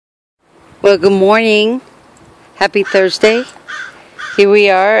Well, good morning. Happy Thursday. Here we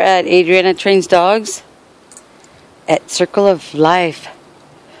are at Adrianatrainsdogs at Circle of Life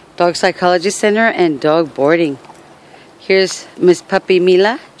Dog Psychology Center and Dog Boarding. Here's Miss Puppy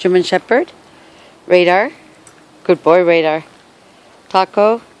Mila, German Shepherd. Radar. Good boy, Radar.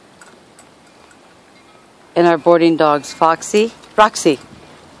 Taco. And our boarding dogs, Roxy.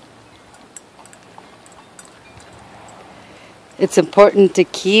 It's important to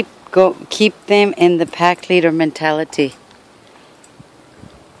keep them in the pack leader mentality.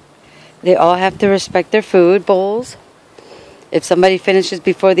 They all have to respect their food bowls. If somebody finishes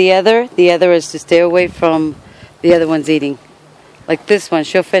before the other is to stay away from the other one's eating. Like this one,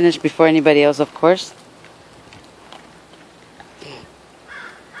 she'll finish before anybody else, of course.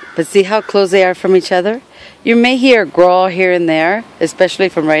 But see how close they are from each other? You may hear a growl here and there, especially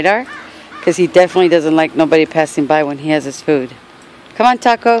from Radar, because he definitely doesn't like nobody passing by when he has his food. Come on,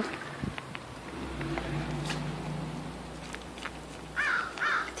 Taco.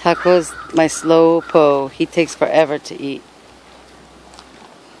 Taco's my slow po. He takes forever to eat.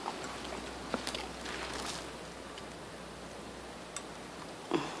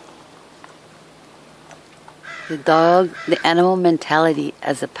 The animal mentality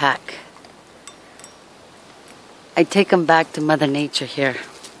as a pack. I take them back to Mother Nature here.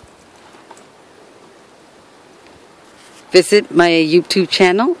 Visit my YouTube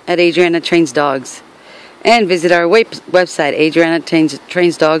channel at Adrianatrainsdogs. And visit our website,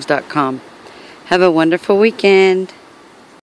 Adrianatrainsdogs.com. Have a wonderful weekend.